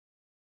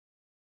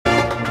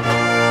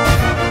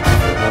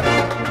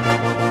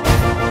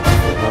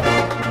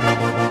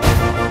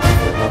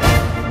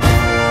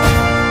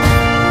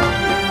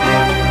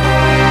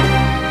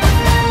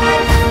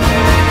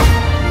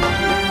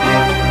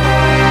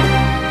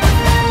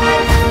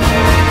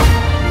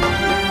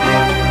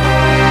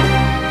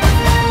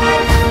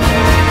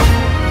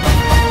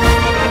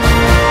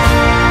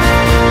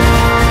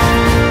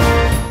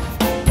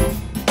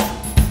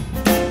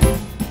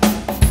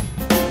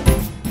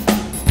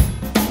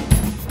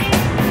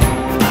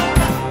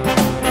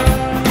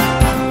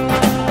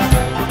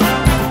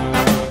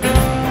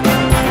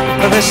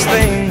This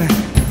thing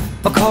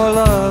called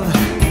love,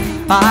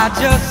 I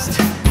just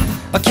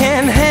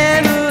can't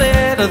handle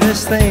it.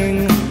 This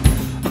thing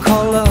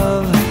called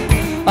love,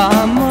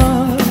 I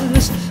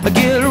must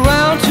get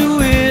around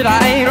to it.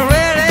 I ain't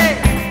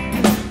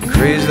ready.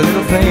 Crazy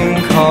little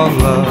thing called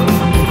love.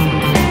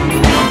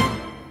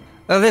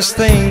 This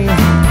thing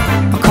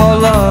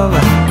called love,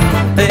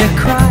 it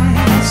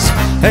cries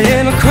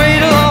in a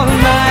cradle all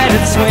night.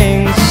 It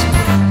swings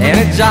and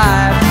it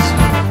jives,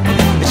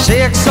 it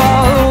shakes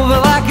all over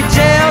like a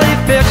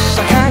jellyfish.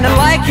 I kinda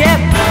like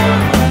it.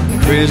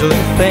 Crazy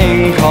little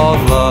thing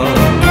called love.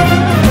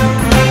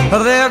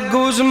 There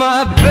goes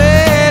my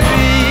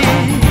baby.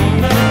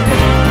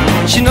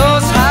 She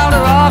knows how to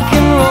rock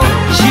and roll.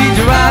 She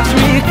drives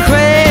me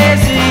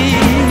crazy.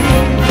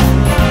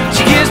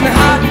 She gives me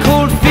hot and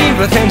cold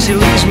fever, then she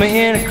leaves me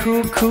in a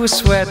cool, cool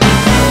sweat.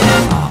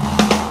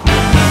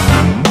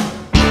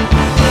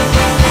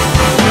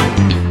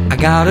 I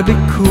gotta be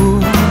cool,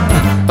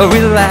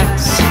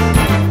 relax,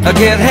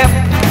 get hip,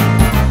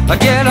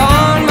 get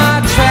on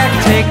my track,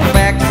 take a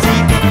back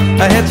seat,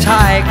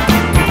 hitchhike,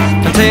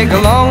 and take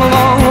a long,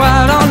 long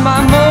ride on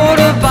my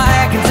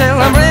motorbike until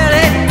I'm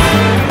ready.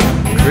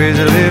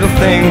 Crazy little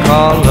thing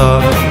called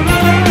love.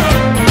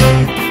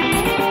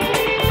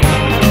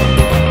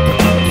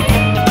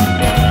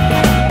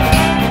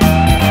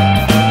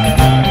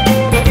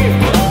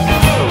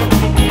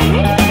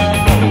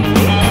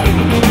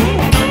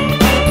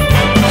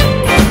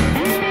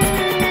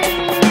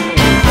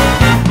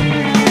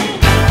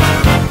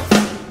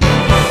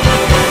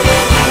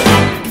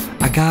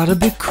 Gotta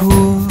be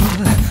cool,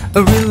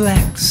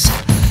 relax,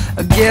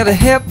 get a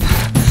hip,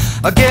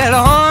 get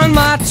on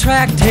my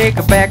track, take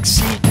a back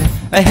seat,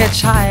 a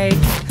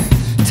hitchhike,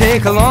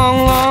 take a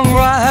long, long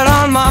ride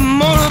on my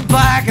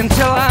motorbike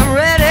until I'm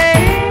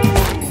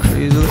ready.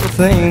 Crazy little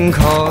thing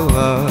called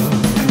love.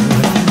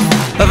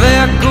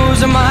 There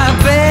goes my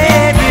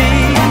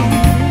baby.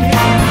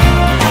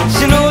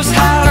 She knows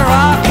how to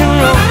rock and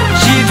roll.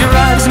 She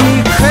drives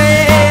me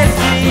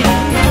crazy.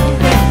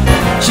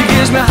 She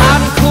gives me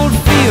hot and cold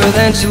fever,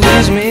 then she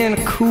leaves me in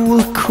a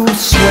cool, cool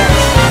sweat.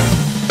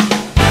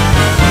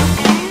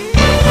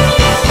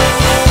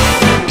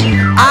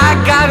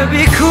 I gotta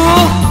be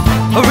cool,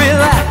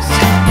 relax,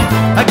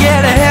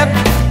 get a hip,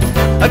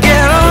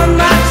 get on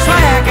my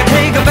track,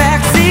 take a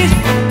back seat,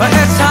 a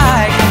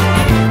hitchhike,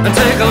 and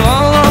take a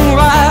long, long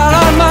ride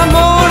on my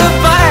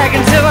motorbike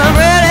until I'm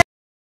ready.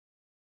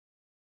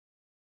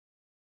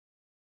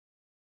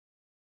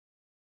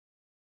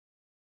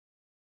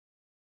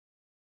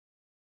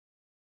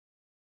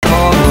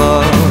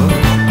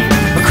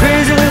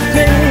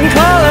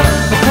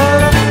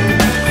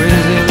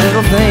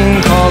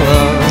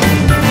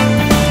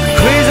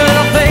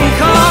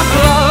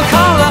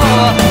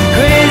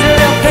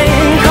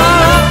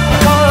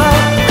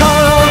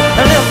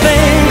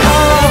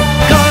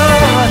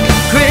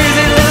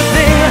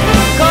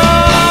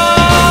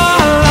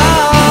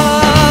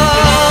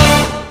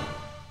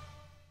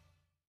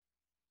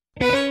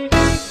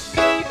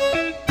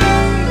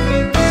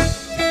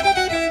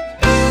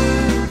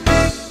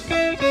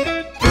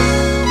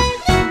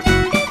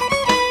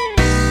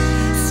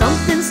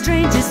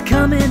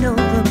 Coming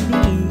over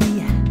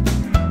me,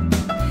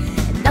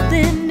 and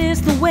nothing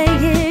is the way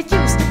it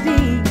used to be.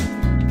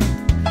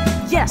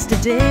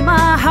 Yesterday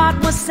my heart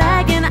was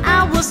sagging,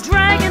 I was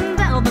dragging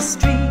down the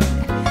street.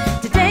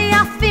 Today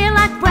I feel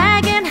like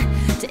bragging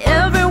to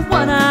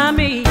everyone I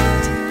meet.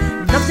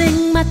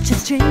 Nothing much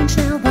has changed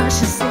now, I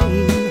should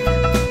say.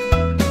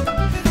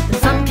 The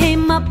sun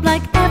came up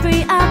like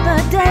every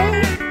other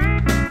day.